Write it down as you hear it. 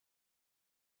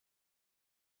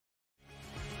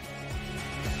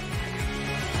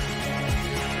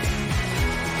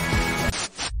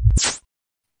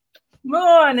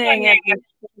Morning,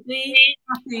 everybody.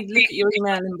 Happy to look at your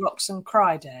email inbox and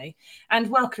cry day. And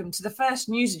welcome to the first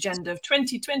news agenda of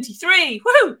 2023.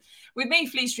 Woo! With me,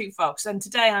 Fleet Street Fox. And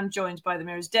today I'm joined by the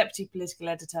Mirror's Deputy Political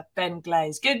Editor, Ben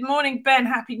Glaze. Good morning, Ben.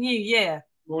 Happy New Year.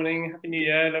 Morning. Happy New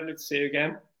Year. Lovely to see you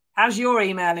again. How's your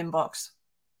email inbox?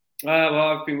 Well,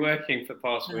 I've been working for the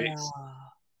past weeks.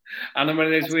 And I'm one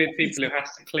of those weird people who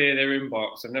has to clear their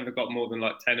inbox. I've never got more than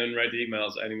like 10 unread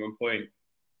emails at any one point.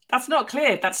 That's not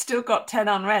cleared. That's still got 10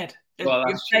 unread. Well,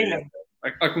 that's true.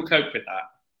 I can cope with that.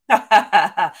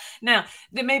 Now,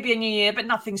 there may be a new year, but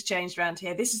nothing's changed around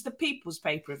here. This is the People's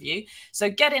Pay-Per-View. So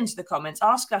get into the comments,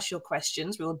 ask us your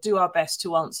questions. We will do our best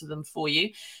to answer them for you.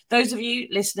 Those of you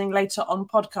listening later on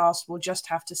podcast will just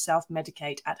have to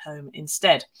self-medicate at home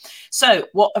instead. So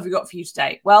what have we got for you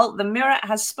today? Well, the Mirror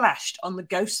has splashed on the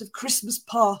ghosts of Christmas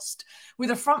past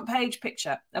with a front page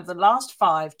picture of the last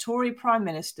 5 Tory prime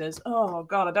ministers. Oh,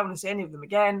 God, I don't want to see any of them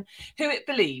again, who it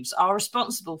believes are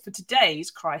responsible for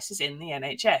today's crisis in the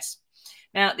NHS.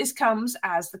 Now, this comes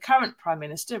as the current Prime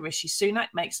Minister, Rishi Sunak,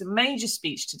 makes a major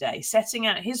speech today, setting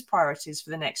out his priorities for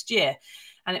the next year.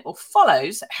 And it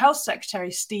follows Health Secretary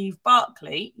Steve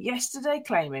Barclay yesterday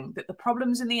claiming that the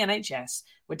problems in the NHS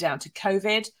were down to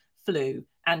COVID, flu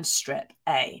and Strep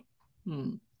A.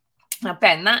 Now,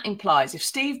 Ben, that implies, if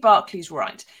Steve Barclay's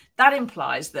right, that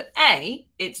implies that A,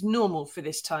 it's normal for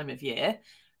this time of year,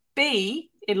 B,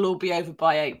 it'll all be over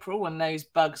by April when those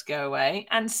bugs go away,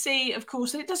 and C, of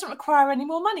course, that it doesn't require any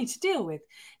more money to deal with.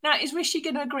 Now, is Rishi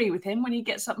going to agree with him when he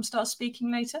gets up and starts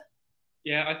speaking later?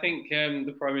 Yeah, I think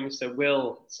the Prime Minister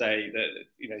will say that,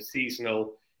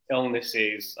 seasonal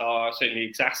illnesses are certainly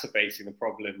exacerbating the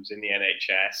problems in the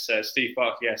NHS. Steve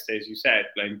Barclay yesterday, as you said,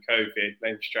 blamed COVID,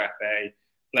 blamed Strep A,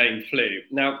 blamed flu.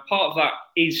 Now, part of that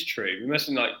is true. We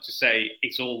mustn't like to say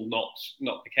it's all not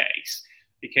the case,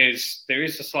 because there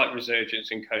is a slight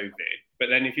resurgence in COVID. But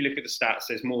then if you look at the stats,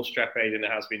 there's more Strep A than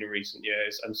there has been in recent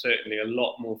years, and certainly a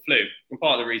lot more flu. And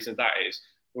part of the reason that is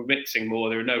we're mixing more.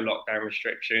 There are no lockdown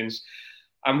restrictions.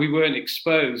 And we weren't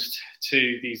exposed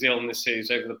to these illnesses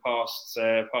over the past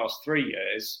 3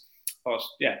 years.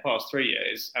 Past 3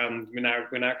 years. And we're now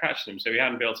catching them. So we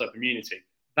hadn't built up immunity.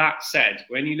 That said,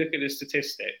 when you look at the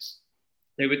statistics,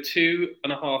 there were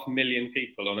 2.5 million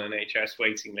people on NHS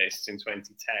waiting lists in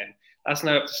 2010. That's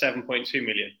now up to 7.2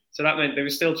 million. So that meant there were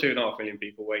still 2.5 million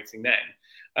people waiting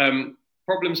then.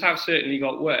 Problems have certainly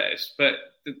got worse, but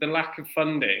the lack of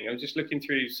funding, I'm just looking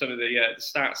through some of the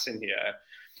stats in here.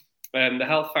 The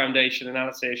Health Foundation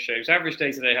analysis shows average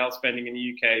day-to-day health spending in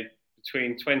the UK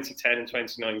between 2010 and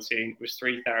 2019 was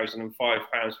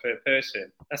 £3,005 per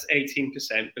person. That's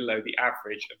 18% below the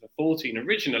average of the 14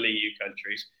 original EU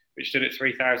countries, which stood at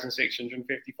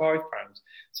 £3,655.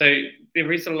 So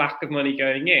there is a lack of money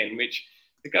going in, which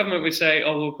the government would say,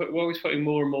 we're always putting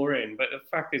more and more in. But the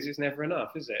fact is, it's never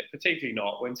enough, is it? Particularly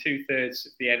not when 2/3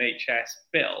 of the NHS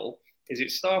bill is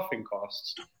its staffing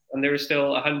costs. And there are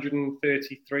still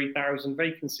 133,000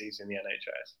 vacancies in the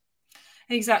NHS.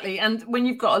 Exactly. And when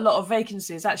you've got a lot of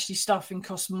vacancies, actually staffing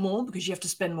costs more because you have to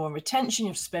spend more on retention,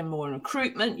 you have to spend more on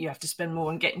recruitment, you have to spend more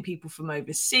on getting people from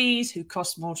overseas who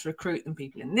cost more to recruit than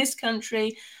people in this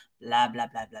country, blah, blah,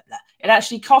 blah, blah, blah. It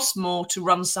actually costs more to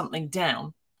run something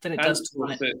down than it does to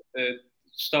run it. The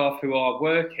staff who are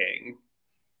working,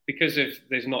 because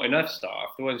there's not enough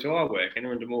staff, the ones who are working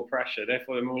are under more pressure.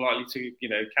 Therefore, they're more likely to,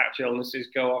 catch illnesses,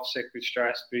 go off sick with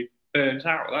stress, be burnt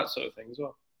out, that sort of thing as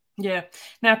well. Yeah.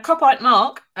 Now, Copite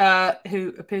Mark,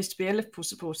 who appears to be a Liverpool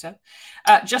supporter,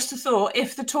 just a thought,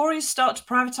 if the Tories start to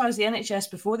privatise the NHS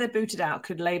before they're booted out,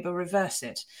 could Labour reverse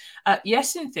it?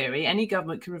 Yes, in theory, any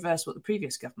government can reverse what the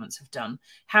previous governments have done.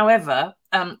 However,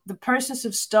 the process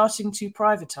of starting to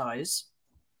privatise,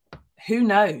 who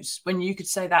knows when you could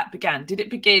say that began? Did it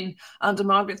begin under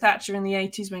Margaret Thatcher in the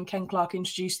 80s when Ken Clarke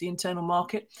introduced the internal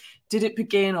market? Did it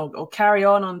begin or carry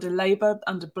on under Labour,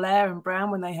 under Blair and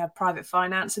Brown when they had private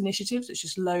finance initiatives that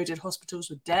just loaded hospitals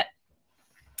with debt?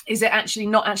 Is it actually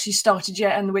not actually started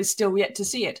yet and we're still yet to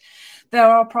see it? There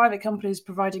are private companies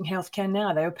providing healthcare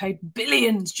now. They were paid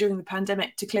billions during the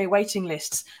pandemic to clear waiting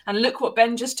lists. And look what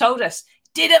Ben just told us.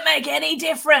 Didn't make any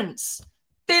difference.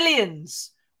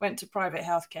 Billions went to private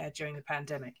healthcare during the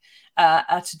pandemic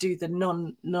to do the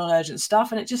non-urgent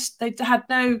stuff. And they had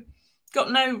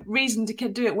got no reason to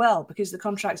do it well because the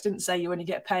contracts didn't say you only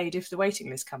get paid if the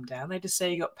waiting list come down. They just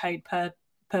say you got paid per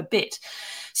bit.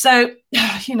 So,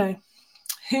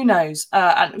 who knows?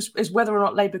 And it's whether or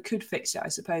not Labour could fix it, I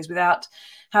suppose, without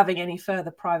having any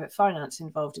further private finance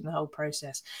involved in the whole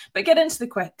process. But get into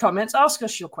the comments, ask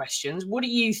us your questions. What do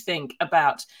you think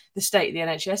about the state of the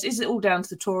NHS? Is it all down to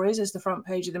the Tories, as the front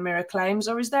page of the Mirror claims,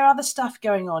 or is there other stuff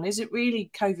going on? Is it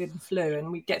really COVID and flu and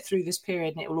we get through this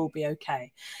period and it will all be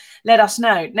okay? Let us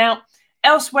know. Now,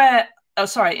 inside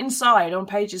on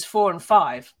pages 4 and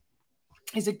 5,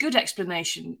 is a good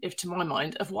explanation, if to my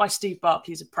mind, of why Steve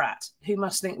Barclay's a prat, who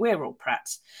must think we're all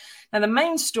prats. Now, the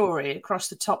main story across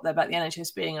the top there about the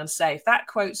NHS being unsafe, that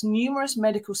quotes numerous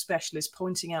medical specialists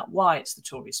pointing out why it's the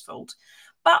Tories' fault.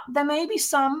 But there may be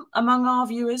some among our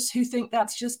viewers who think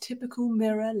that's just typical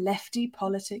Mirror lefty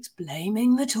politics,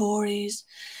 blaming the Tories.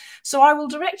 So I will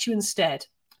direct you instead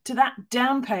to that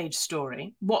down page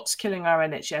story, What's Killing Our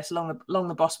NHS, along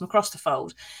the bottom across the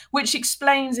fold, which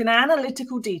explains in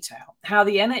analytical detail how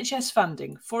the NHS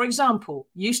funding, for example,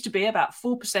 used to be about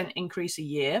 4% increase a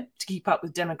year to keep up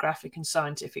with demographic and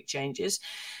scientific changes,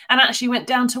 and actually went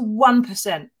down to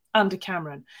 1% under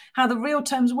Cameron, how the real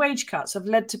terms wage cuts have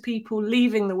led to people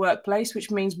leaving the workplace, which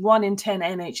means 1 in 10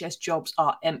 NHS jobs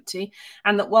are empty,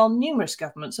 and that while numerous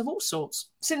governments of all sorts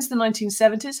since the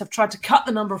 1970s have tried to cut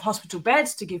the number of hospital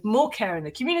beds to give more care in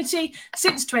the community,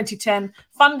 since 2010,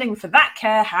 funding for that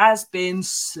care has been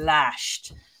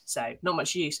slashed. So not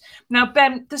much use. Now,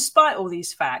 Ben, despite all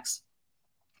these facts,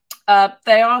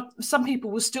 some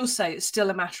people will still say it's still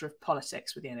a matter of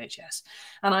politics with the NHS.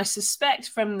 And I suspect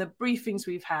from the briefings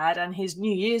we've had and his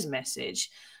New Year's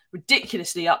message,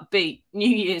 ridiculously upbeat New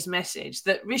Year's message,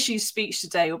 that Rishi's speech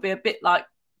today will be a bit like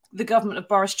the government of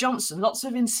Boris Johnson. Lots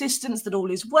of insistence that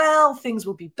all is well, things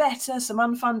will be better, some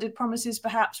unfunded promises,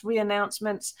 perhaps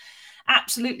re-announcements,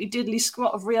 absolutely diddly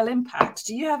squat of real impact.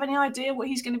 Do you have any idea what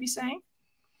he's going to be saying?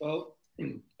 Well,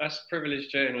 us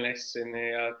privileged journalists in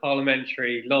the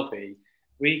parliamentary lobby,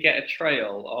 we get a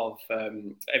trail of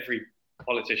every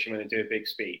politician when they do a big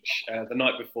speech. The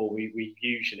night before, we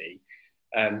usually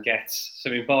get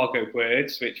some embargoed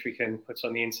words, which we can put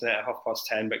on the internet at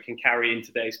 10:30, but can carry in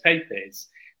today's papers,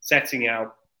 setting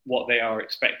out what they are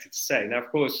expected to say. Now, of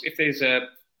course, if there's a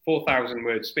 4,000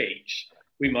 word speech,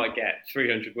 we might get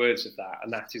 300 words of that,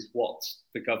 and that is what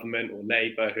the government or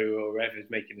Labour, whoever is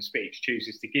making the speech,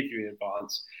 chooses to give you in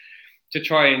advance to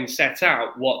try and set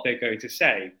out what they're going to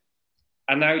say.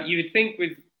 And now you would think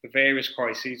with the various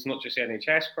crises, not just the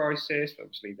NHS crisis, but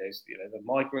obviously there's the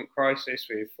migrant crisis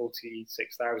with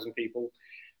 46,000 people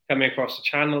coming across the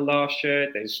channel last year.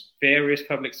 There's various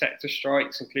public sector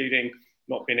strikes, including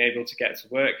not being able to get to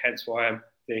work, hence why I'm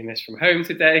doing this from home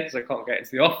today, because I can't get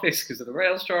into the office because of the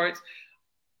rail strikes.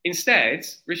 Instead,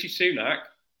 Rishi Sunak,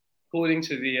 according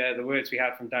to the words we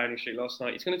had from Downing Street last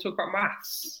night, he's going to talk about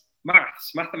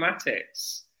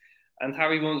mathematics, and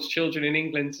how he wants children in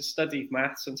England to study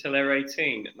maths until they're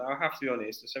 18. Now, I have to be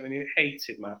honest, as someone who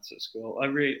hated maths at school, I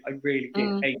really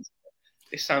did hate it.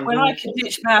 It sounds when I could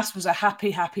ditch maths was a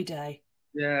happy day.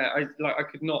 Yeah, I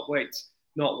could not wait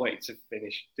to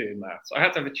finish doing maths. I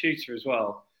had to have a tutor as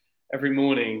well. Every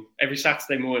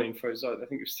Saturday morning I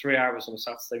think it was 3 hours on a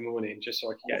Saturday morning, just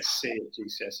so I could get a C at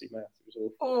GCSE math. It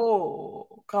was awful.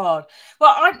 Oh, God.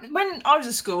 Well, when I was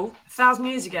at school 1,000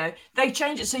 years ago, they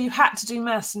changed it so you had to do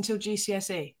maths until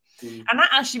GCSE. And that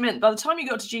actually meant by the time you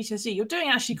got to GCSE, you're doing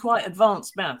actually quite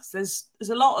advanced maths. There's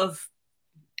a lot of,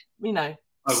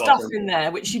 stuff in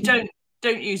there which you don't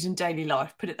use in daily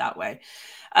life, put it that way.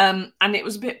 And it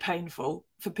was a bit painful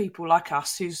for people like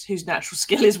us whose natural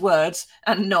skill is words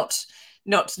and not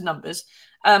numbers,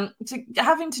 to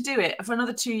having to do it for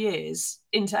another 2 years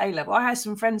into A-level. I had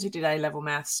some friends who did A-level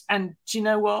maths, and do you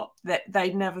know what?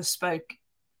 They never spoke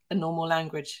a normal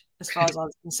language as far as I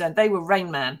was concerned. They were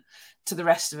Rain Man to the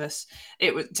rest of us.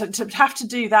 It was to have to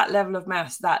do that level of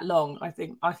maths that long. I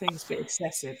think it's a bit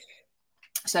excessive.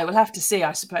 So we'll have to see,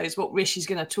 I suppose, what Rishi's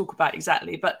going to talk about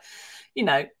exactly. But,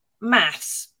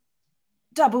 maths,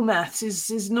 double maths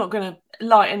is not going to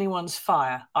light anyone's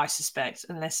fire, I suspect,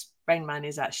 unless Rain Man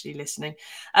is actually listening.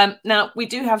 Now, we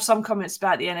do have some comments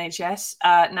about the NHS.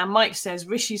 Now, Mike says,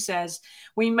 Rishi says,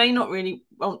 Rishi may not really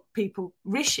want people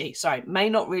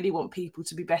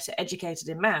to be better educated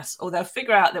in maths, or they'll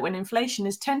figure out that when inflation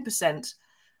is 10%,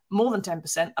 more than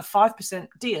 10%, a 5%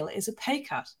 deal is a pay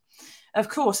cut. Of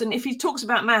course, and if he talks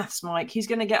about maths, Mike, he's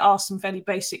going to get asked some fairly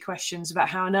basic questions about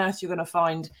how on earth you're going to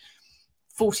find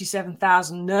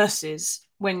 47,000 nurses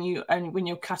when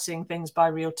you're cutting things by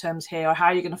real terms here, or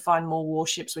how you're going to find more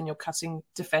warships when you're cutting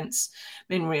defence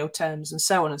in real terms, and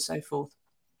so on and so forth.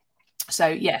 So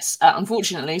yes,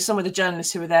 unfortunately, some of the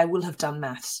journalists who are there will have done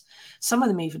maths. Some of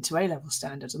them even to A-level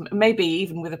standards, maybe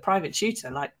even with a private tutor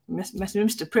like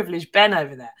Mr. Privileged Ben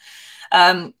over there.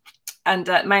 and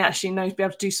may actually be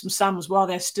able to do some sums while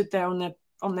they're stood there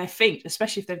on their feet,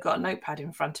 especially if they've got a notepad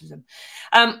in front of them.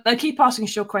 They keep asking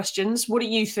us your questions. What do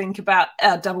you think about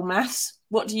double maths?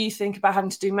 What do you think about having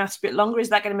to do maths a bit longer? Is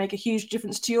that going to make a huge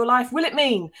difference to your life? Will it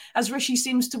mean, as Rishi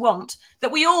seems to want,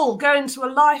 that we all go into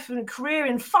a life and a career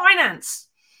in finance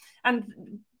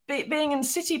and being in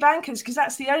city bankers, because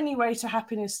that's the only way to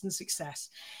happiness and success?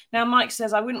 Now, Mike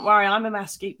says, I wouldn't worry, I'm a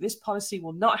maths geek. This policy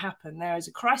will not happen. There is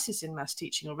a crisis in maths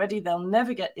teaching already. They'll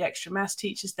never get the extra maths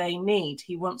teachers they need.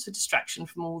 He wants a distraction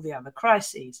from all the other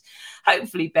crises.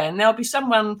 Hopefully, Ben, there'll be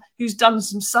someone who's done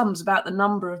some sums about the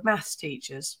number of maths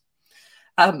teachers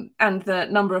and the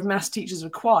number of maths teachers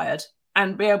required,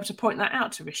 and be able to point that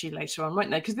out to Rishi later on, won't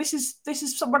they? Because this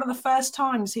is one of the first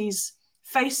times he's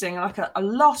facing like a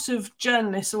lot of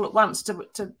journalists all at once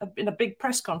to in a big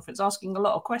press conference asking a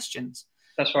lot of questions.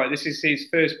 That's right. This is his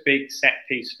first big set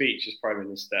piece speech as Prime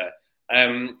Minister.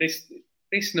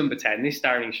 This number 10, this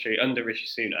Downing Street under Rishi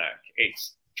Sunak,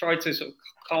 it's tried to sort of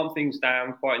calm things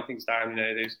down, quieten things down. You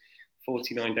know, there's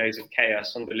 49 days of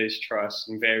chaos under Liz Truss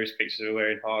and various pictures of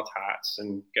wearing hard hats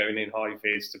and going in high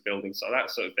vis to buildings, so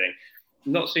that sort of thing.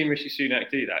 I'm not seeing Rishi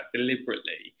Sunak do that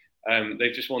deliberately.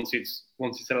 They've just wanted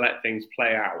to let things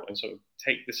play out and sort of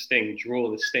take the sting,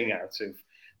 draw the sting out of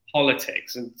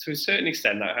politics. And to a certain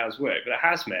extent, that has worked, but it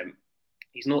has meant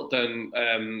he's not done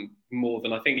more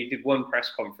than, I think he did one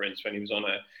press conference when he was on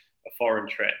a foreign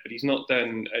trip, but he's not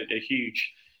done a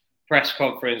huge press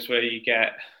conference where you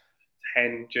get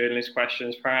 10 journalist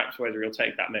questions, perhaps. Whether he'll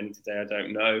take that many today, I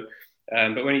don't know.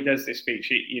 But when he does this speech,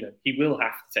 he will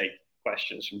have to take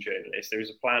questions from journalists. There is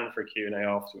a plan for a Q&A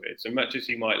afterwards. And much as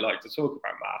he might like to talk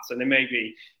about maths, and there may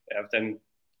be, I've done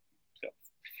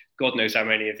God knows how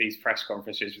many of these press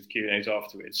conferences with Q&As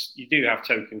afterwards, you do have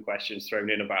token questions thrown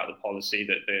in about the policy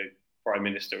that the Prime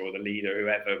Minister or the leader,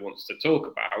 whoever, wants to talk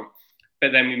about.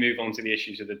 But then we move on to the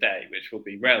issues of the day, which will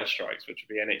be rail strikes, which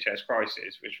will be NHS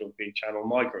crisis, which will be Channel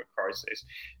migrant crisis.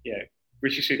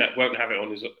 Rishi Sunak won't have it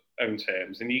on his own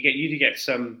terms. And you get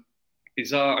some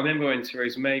bizarre. I remember when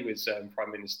Theresa May was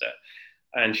Prime Minister,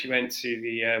 and she went to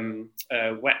the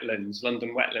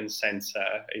London Wetlands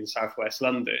Centre in southwest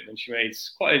London, and she made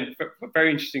quite a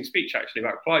very interesting speech actually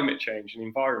about climate change and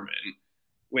environment,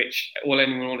 which all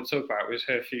anyone wanted to talk about was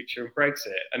her future and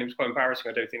Brexit. And it was quite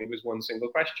embarrassing. I don't think there was one single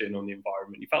question on the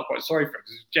environment. You felt quite sorry for her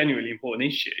because it was a genuinely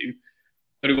important issue,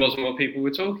 but it wasn't what people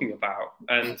were talking about.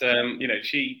 And,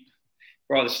 she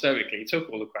rather stoically took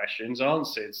all the questions,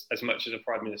 answered as much as a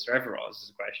Prime Minister ever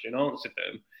answers a question, answered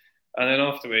them. And then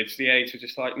afterwards, the aides were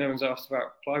just like, no one's asked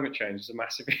about climate change. It's a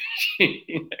massive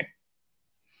issue,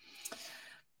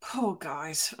 Poor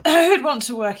guys. Who'd want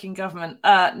to work in government?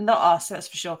 Not us, that's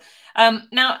for sure.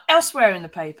 Now, elsewhere in the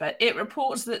paper, it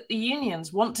reports that the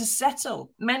unions want to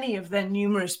settle many of their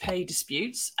numerous pay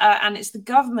disputes, and it's the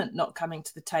government not coming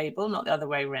to the table, not the other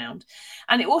way around.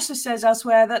 And it also says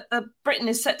elsewhere that Britain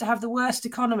is set to have the worst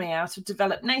economy out of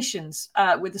developed nations,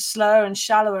 with a slower and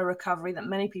shallower recovery that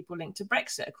many people link to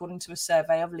Brexit, according to a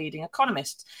survey of leading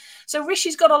economists. So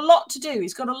Rishi's got a lot to do.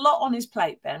 He's got a lot on his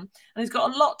plate, Ben, and he's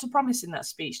got a lot to promise in that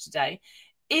speech today.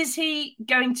 Is he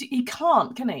going to? He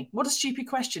can't, can he? What a stupid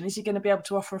question. Is he going to be able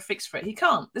to offer a fix for it? He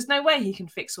can't. There's no way he can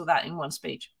fix all that in one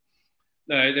speech.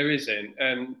 No, there isn't.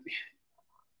 And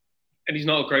he's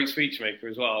not a great speech maker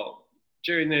as well.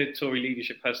 During the Tory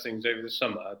leadership hustings over the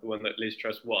summer, the one that Liz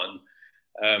Truss won,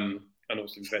 and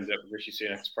obviously we've ended up with Rishi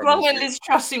Sunak's Prime Minister. Well, when Liz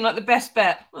Truss seemed like the best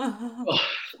bet.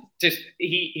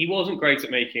 He wasn't great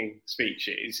at making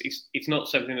speeches. It's not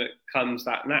something that comes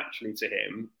that naturally to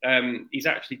him. He's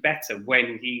actually better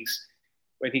when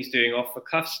he's doing off the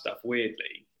cuff stuff.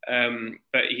 Weirdly,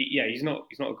 but he's not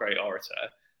a great orator,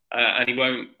 and he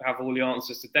won't have all the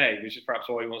answers today, which is perhaps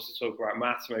why he wants to talk about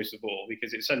maths most of all,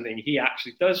 because it's something he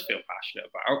actually does feel passionate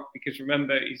about. Because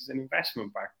remember, he's an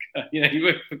investment banker. He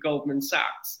worked for Goldman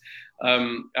Sachs,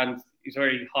 and he's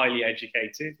very highly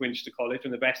educated, Winchester College,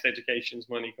 and the best education's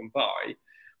money can buy.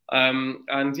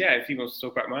 If he wants to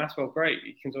talk about maths, well, great,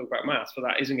 he can talk about maths, but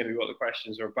that isn't going to be what the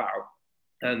questions are about.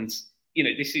 And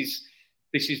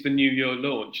this is the New Year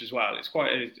launch as well. It's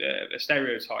quite a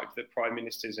stereotype that prime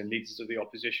ministers and leaders of the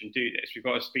opposition do this. We've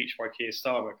got a speech by Keir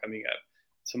Starmer coming up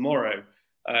tomorrow,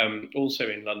 also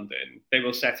in London. They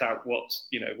will set out what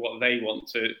they want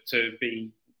to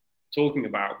be talking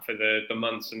about for the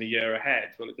months and the year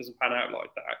ahead. Well, it doesn't pan out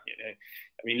like that.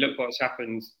 I mean, look what's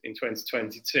happened in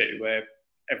 2022, where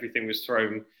everything was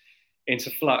thrown into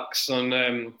flux on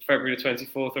February the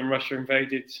 24th when Russia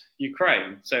invaded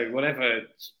Ukraine. So whatever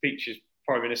speeches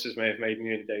prime ministers may have made in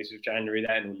the early days of January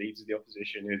then, or leaders of the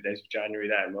opposition in the days of January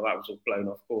then, well, that was all blown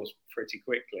off course pretty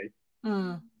quickly.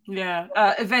 Yeah,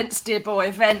 events, dear boy,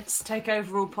 events take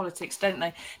over all politics, don't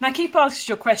they? Now, keep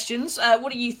asking your questions.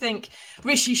 What do you think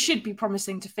Rishi should be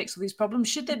promising to fix all these problems?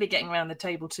 Should they be getting around the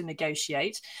table to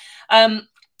negotiate?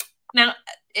 Now,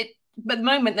 at the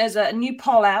moment, there's a new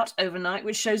poll out overnight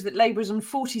which shows that Labour is on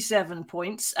 47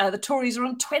 points. The Tories are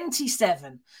on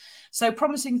 27. So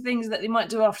promising things that they might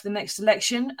do after the next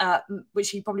election, which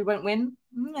he probably won't win.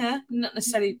 Yeah, not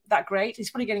necessarily that great.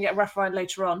 He's probably going to get a rough ride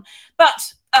later on.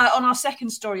 But on our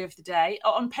second story of the day,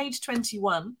 on page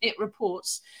 21, it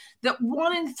reports that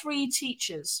 1 in 3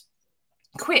 teachers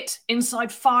quit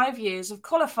inside 5 years of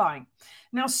qualifying.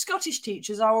 Now, Scottish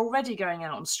teachers are already going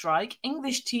out on strike.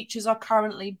 English teachers are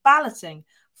currently balloting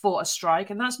for a strike,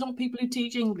 and that's not people who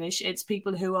teach English, it's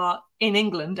people who are in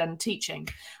England and teaching,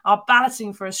 are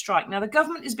balloting for a strike. Now, the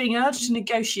government is being urged to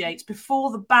negotiate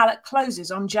before the ballot closes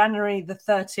on January the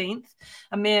 13th,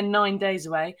 a mere 9 days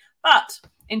away. But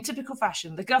in typical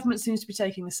fashion, the government seems to be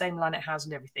taking the same line it has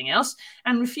and everything else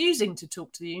and refusing to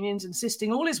talk to the unions,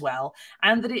 insisting all is well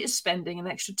and that it is spending an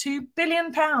extra £2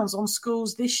 billion on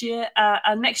schools this year,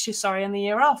 next year, and the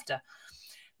year after.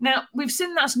 Now, we've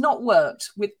seen that's not worked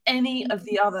with any of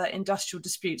the other industrial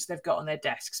disputes they've got on their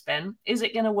desks, Ben. Is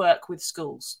it going to work with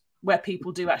schools where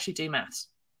people do actually do maths?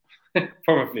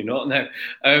 Probably not, no.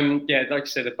 Yeah, like I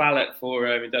said, the ballot for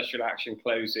industrial action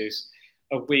closes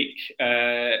in a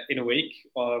week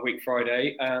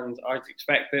Friday, and I'd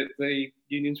expect that the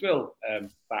unions will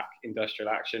back industrial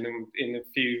action, and in a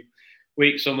few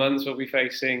weeks or months we'll be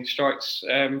facing strikes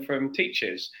from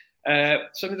teachers.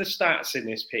 Some of the stats in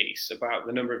this piece about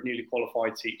the number of newly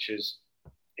qualified teachers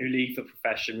who leave the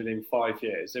profession within 5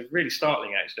 years, they're really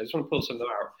startling, actually. I just want to pull some of them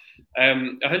out.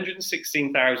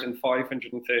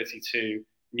 116,532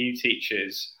 new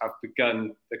teachers have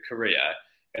begun the career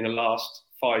in the last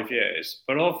 5 years,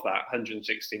 but of that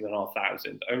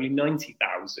 116,500, only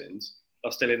 90,000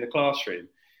 are still in the classroom.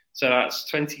 So that's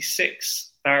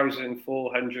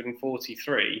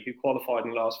 26,443 who qualified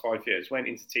in the last 5 years, went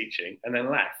into teaching and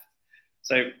then left.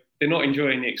 So they're not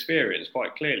enjoying the experience,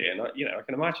 quite clearly, and I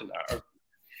can imagine that.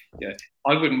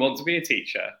 I wouldn't want to be a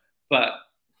teacher, but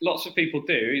lots of people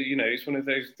do. It's one of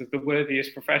those the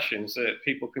worthiest professions that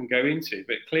people can go into.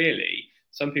 But clearly,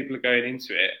 some people are going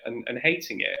into it and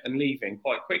hating it and leaving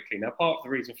quite quickly. Now, part of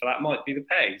the reason for that might be the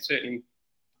pay. Certainly,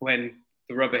 when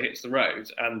the rubber hits the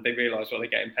road and they realise what they're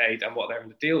getting paid and what they're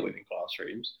having to deal with in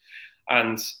classrooms,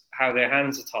 and how their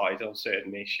hands are tied on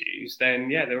certain issues, then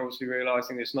they're obviously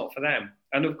realising it's not for them.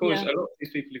 And of course, a lot of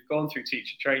these people who've gone through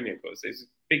teacher training, of course, there's a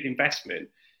big investment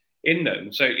in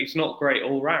them, so it's not great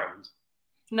all round.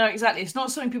 No, exactly. It's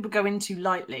not something people go into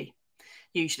lightly.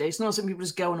 Usually, it's not something people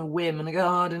just go on a whim and go,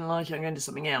 "Oh, I didn't like it, I'm going to do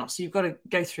something else." So you've got to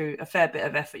go through a fair bit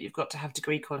of effort. You've got to have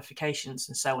degree qualifications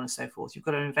and so on and so forth. You've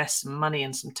got to invest some money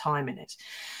and some time in it.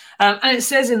 And it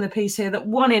says in the piece here that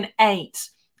 1 in 8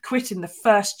 quit in the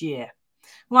first year.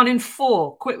 1 in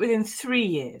 4 quit within 3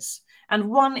 years, and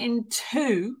 1 in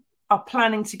 2 are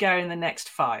planning to go in the next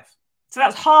 5. So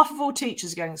that's half of all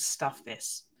teachers going, "Stuff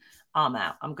this. I'm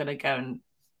out. I'm going to go and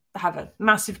have a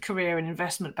massive career in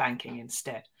investment banking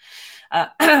instead,"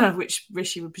 which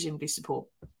Rishi would presumably support.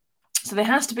 So there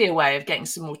has to be a way of getting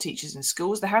some more teachers in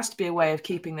schools. There has to be a way of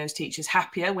keeping those teachers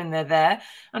happier when they're there,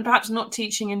 and perhaps not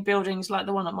teaching in buildings like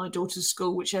the one at my daughter's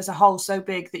school, which has a hole so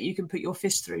big that you can put your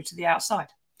fist through to the outside.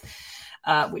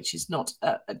 Which is not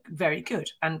very good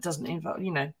and doesn't involve,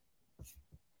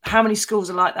 how many schools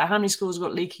are like that? How many schools have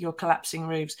got leaking or collapsing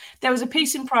roofs? There was a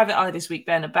piece in Private Eye this week,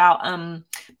 Ben, about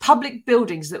public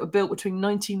buildings that were built between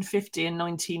 1950 and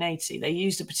 1980. They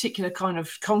used a particular kind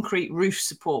of concrete roof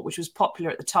support, which was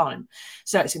popular at the time.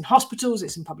 So it's in hospitals,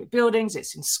 it's in public buildings,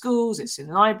 it's in schools, it's in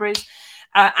libraries,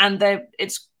 and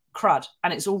it's crud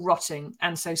and it's all rotting,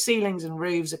 and so ceilings and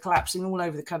roofs are collapsing all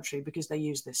over the country because they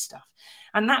use this stuff,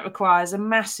 and that requires a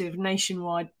massive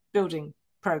nationwide building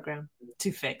program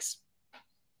to fix.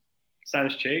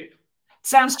 Sounds cheap.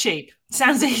 Sounds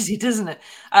easy, doesn't it?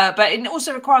 But it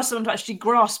also requires someone to actually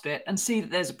grasp it and see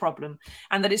that there's a problem,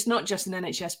 and that it's not just an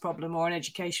NHS problem or an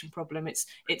education problem. It's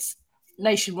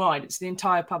nationwide. It's the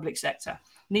entire public sector.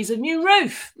 Needs a new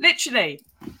roof, literally.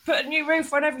 Put a new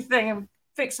roof on everything and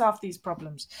fix half these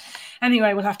problems.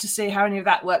 Anyway, we'll have to see how any of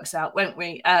that works out, won't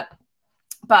we?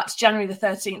 But January the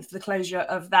 13th, the closure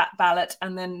of that ballot,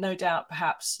 and then no doubt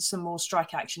perhaps some more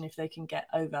strike action if they can get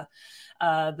over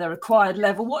the required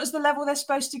level. What is the level they're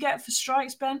supposed to get for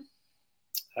strikes, Ben?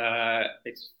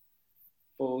 It's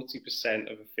 40%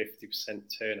 of a 50%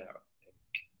 turnout.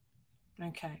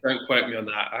 Okay. Don't quote me on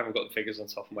that. I haven't got the figures on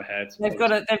top of my head. They've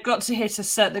got to hit a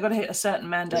certain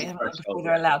mandate before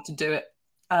they're allowed to do it.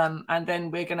 And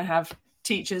then we're going to have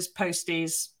teachers,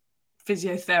 posties,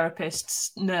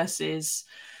 physiotherapists, nurses.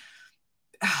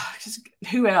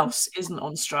 Who else isn't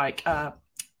on strike?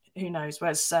 Who knows?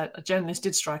 Whereas a journalist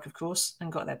did strike, of course,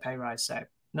 and got their pay rise, so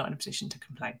not in a position to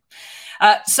complain.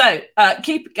 So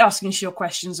keep asking us your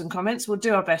questions and comments. We'll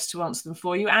do our best to answer them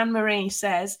for you. Anne-Marie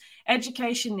says,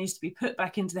 education needs to be put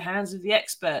back into the hands of the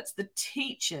experts, the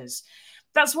teachers.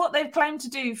 That's what they've claimed to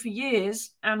do for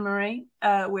years, Anne-Marie,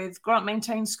 with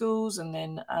grant-maintained schools and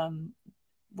then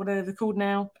what are they called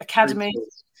now?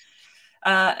 Academies.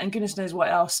 And goodness knows what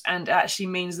else. And it actually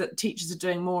means that teachers are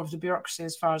doing more of the bureaucracy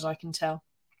as far as I can tell.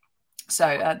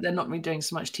 So they're not really doing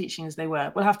so much teaching as they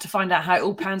were. We'll have to find out how it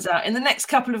all pans out in the next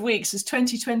couple of weeks as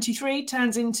 2023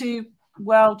 turns into,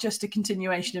 well, just a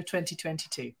continuation of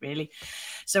 2022, really.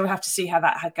 So we'll have to see how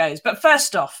that goes. But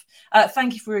first off,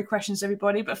 thank you for your questions,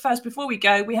 everybody. But first, before we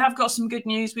go, we have got some good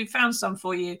news. We've found some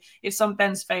for you. It's on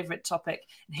Ben's favourite topic.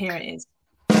 And here it is.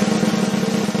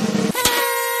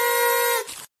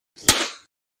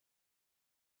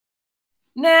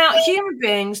 Now, human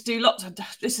beings do lots of...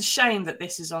 It's a shame that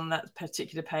this is on that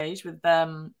particular page with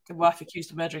the wife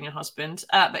accused of murdering her husband.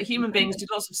 But human beings do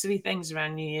lots of silly things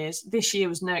around New Year's. This year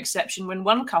was no exception when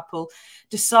one couple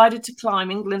decided to climb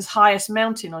England's highest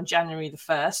mountain on January the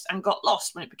 1st and got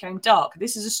lost when it became dark.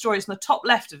 This is a story. It's on the top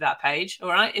left of that page, all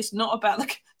right? It's not about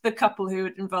the couple who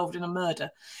were involved in a murder.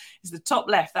 It's the top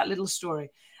left, that little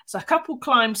story. So a couple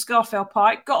climbed Scafell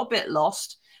Pike, got a bit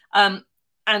lost.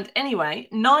 And anyway,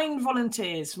 9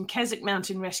 volunteers from Keswick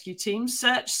Mountain Rescue Team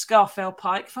searched Scafell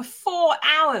Pike for 4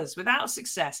 hours without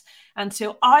success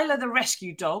until Isla the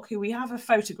rescue dog, who we have a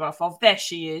photograph of, there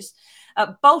she is,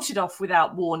 bolted off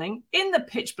without warning in the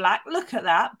pitch black, look at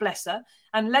that, bless her,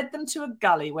 and led them to a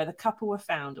gully where the couple were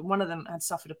found. And one of them had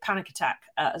suffered a panic attack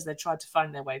as they tried to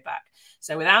find their way back.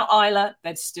 So without Isla,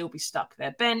 they'd still be stuck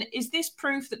there. Ben, is this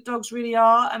proof that dogs really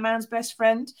are a man's best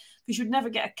friend? Because you'd never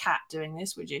get a cat doing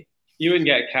this, would you? You wouldn't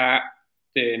get a cat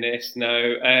doing this,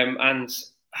 no. And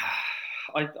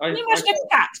Can you imagine a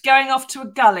cat going off to a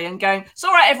gully and going, it's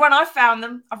all right, everyone, I found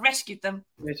them, I've rescued them.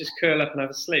 They just curl up and have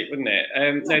a sleep, wouldn't it?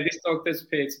 No, this dog does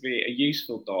appear to be a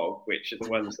useful dog, which are the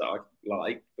ones that I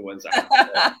like, the ones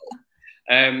that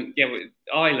I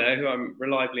Isla, who I'm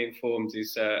reliably informed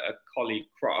is a collie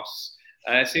cross,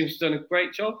 seems to have done a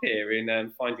great job here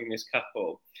in finding this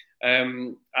couple.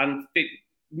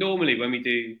 Normally when we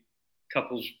do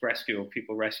couples rescue or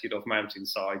people rescued off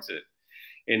mountainsides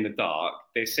in the dark,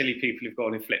 there's silly people who've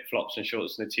gone in flip-flops and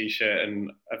shorts and a t-shirt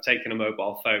and have taken a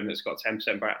mobile phone that's got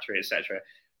 10% battery, etc.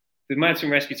 The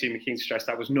mountain rescue team are keen to stress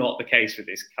that was not the case with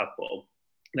this couple.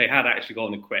 They had actually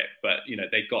gone equipped, but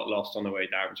they got lost on the way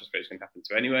down, which I suppose can happen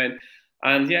to anyone.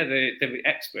 And yeah, the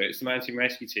experts, the mountain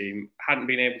rescue team, hadn't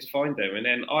been able to find them. And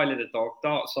then Isla the dog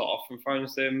darts off and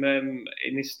finds them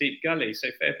in this steep gully. So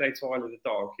fair play to Isla the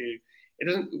dog, who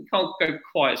can't go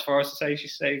quite as far as to say she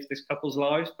saved this couple's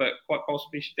lives, but quite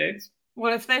possibly she did.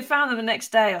 Well, if they found them the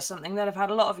next day or something, they'd have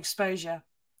had a lot of exposure,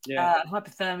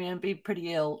 hypothermia, and be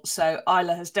pretty ill. So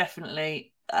Isla has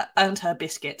definitely earned her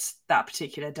biscuits that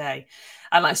particular day.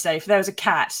 And like I say, if there was a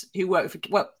cat who worked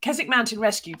for... Keswick Mountain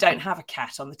Rescue don't have a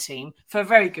cat on the team for a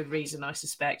very good reason, I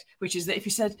suspect, which is that if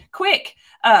you said, quick,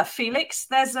 Felix,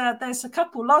 there's a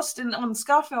couple lost on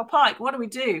Scafell Pike, what do we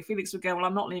do? Felix would go, well,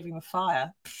 I'm not leaving the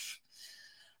fire.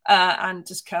 And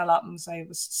just curl up and say,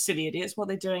 silly idiots, what are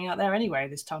they doing out there anyway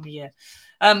this time of year?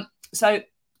 So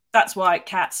that's why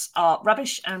cats are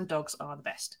rubbish and dogs are the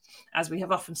best, as we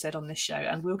have often said on this show,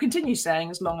 and we'll continue saying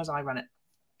as long as I run it.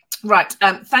 Right.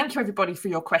 Thank you, everybody, for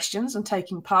your questions and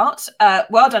taking part.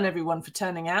 Well done, everyone, for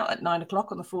turning out at 9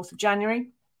 o'clock on the 4th of January.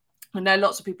 I know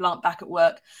lots of people aren't back at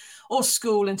work or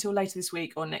school until later this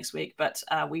week or next week, but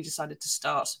we decided to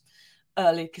start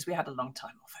early because we had a long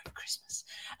time off over Christmas.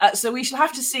 So we shall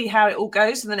have to see how it all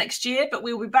goes in the next year, but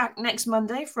we'll be back next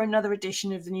Monday for another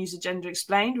edition of the News Agenda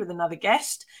Explained with another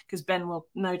guest, because Ben will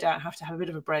no doubt have to have a bit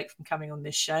of a break from coming on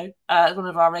this show. One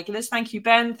of our regulars. Thank you,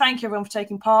 Ben. Thank you, everyone, for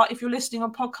taking part. If you're listening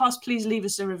on podcast, please leave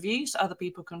us a review so other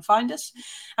people can find us.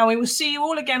 And we will see you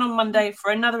all again on Monday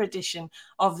for another edition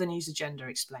of the News Agenda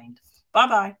Explained.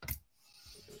 Bye-bye.